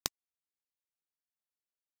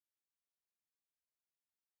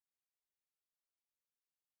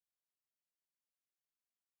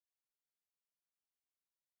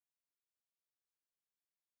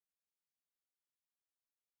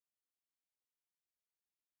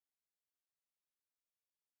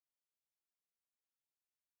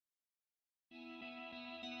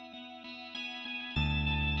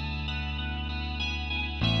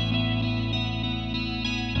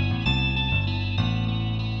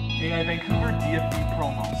AI Vancouver DFB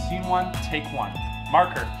promo. Scene 1, take 1.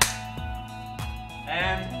 Marker.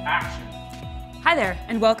 And action. Hi there,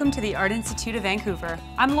 and welcome to the Art Institute of Vancouver.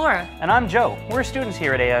 I'm Laura. And I'm Joe. We're students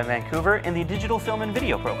here at AI Vancouver in the Digital Film and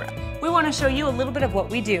Video program. We want to show you a little bit of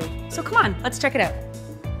what we do. So come on, let's check it out.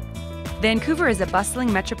 Vancouver is a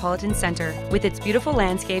bustling metropolitan center. With its beautiful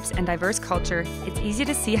landscapes and diverse culture, it's easy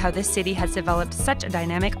to see how this city has developed such a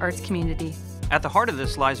dynamic arts community. At the heart of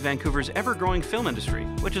this lies Vancouver's ever-growing film industry,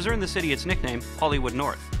 which has earned the city its nickname, Hollywood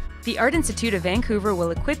North. The Art Institute of Vancouver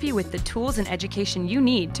will equip you with the tools and education you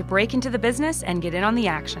need to break into the business and get in on the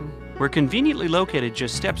action. We're conveniently located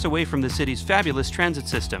just steps away from the city's fabulous transit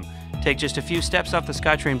system. Take just a few steps off the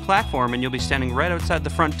SkyTrain platform and you'll be standing right outside the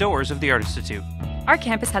front doors of the Art Institute. Our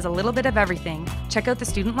campus has a little bit of everything. Check out the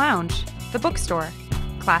student lounge, the bookstore,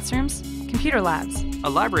 classrooms, computer labs, a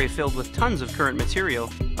library filled with tons of current material,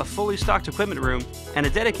 a fully stocked equipment room, and a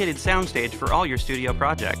dedicated soundstage for all your studio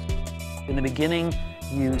projects. In the beginning,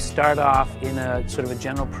 you start off in a sort of a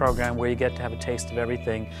general program where you get to have a taste of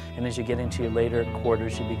everything, and as you get into your later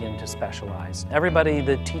quarters, you begin to specialize. Everybody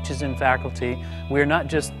that teaches in faculty, we're not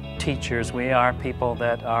just teachers, we are people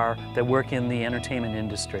that work in the entertainment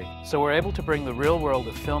industry. So we're able to bring the real world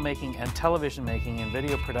of filmmaking and television making and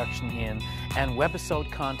video production in, and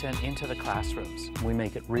webisode content into the classrooms. We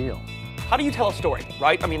make it real. How do you tell a story,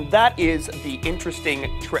 right? I mean, that is the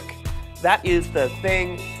interesting trick. That is the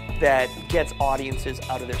thing that gets audiences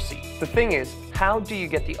out of their seat. The thing is, how do you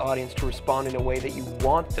get the audience to respond in a way that you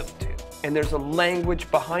want them to? And there's a language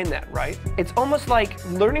behind that, right? It's almost like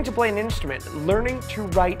learning to play an instrument, learning to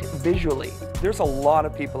write visually. There's a lot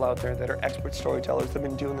of people out there that are expert storytellers that have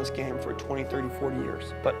been doing this game for 20, 30, 40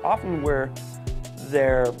 years. But often where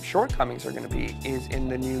their shortcomings are going to be is in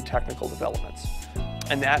the new technical developments.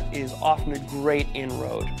 And that is often a great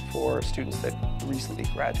inroad for students that recently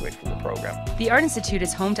graduate from the program. The Art Institute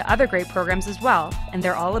is home to other great programs as well, and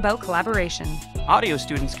they're all about collaboration. Audio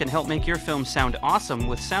students can help make your film sound awesome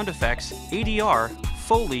with sound effects, ADR,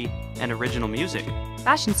 Foley, and original music.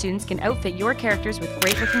 Fashion students can outfit your characters with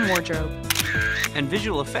great-looking wardrobe. And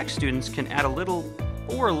visual effects students can add a little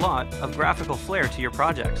or a lot of graphical flair to your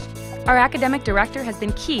projects. Our academic director has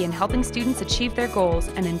been key in helping students achieve their goals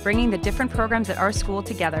and in bringing the different programs at our school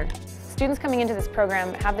together. Students coming into this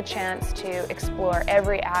program have the chance to explore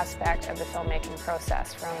every aspect of the filmmaking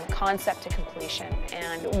process, from concept to completion.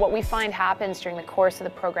 And what we find happens during the course of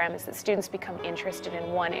the program is that students become interested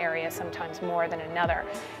in one area sometimes more than another.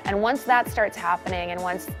 And once that starts happening, and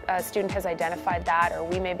once a student has identified that, or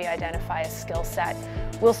we maybe identify a skill set,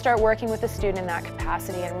 we'll start working with the student in that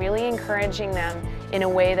capacity and really encouraging them in a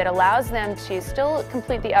way that allows them to still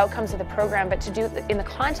complete the outcomes of the program, but to do it in the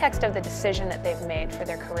context of the decision that they've made for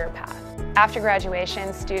their career path. After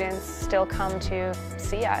graduation, students still come to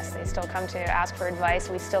see us. They still come to ask for advice.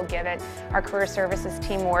 We still give it. Our career services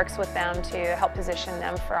team works with them to help position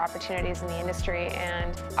them for opportunities in the industry.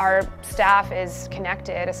 And our staff is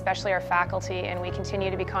connected, especially our faculty, and we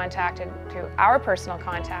continue to be contacted through our personal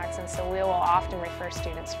contacts, and so we will often refer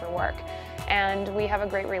students for work. And we have a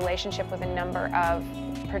great relationship with a number of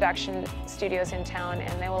production studios in town,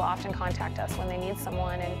 and they will often contact us when they need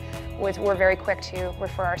someone, and we're very quick to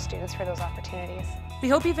refer our students for those opportunities. We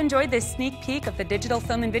hope you've enjoyed this sneak peek of the Digital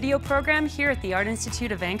Film and Video program here at the Art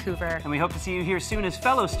Institute of Vancouver. And we hope to see you here soon as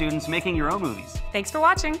fellow students making your own movies. Thanks for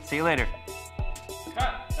watching. See you later.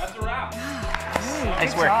 Cut. That's a wrap.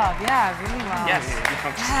 Nice Good work. job. Yeah, really well. Yes.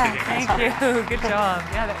 Yeah, thank you. Good job.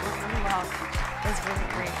 Yeah, that was really well. That was really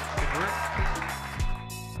great. Good work.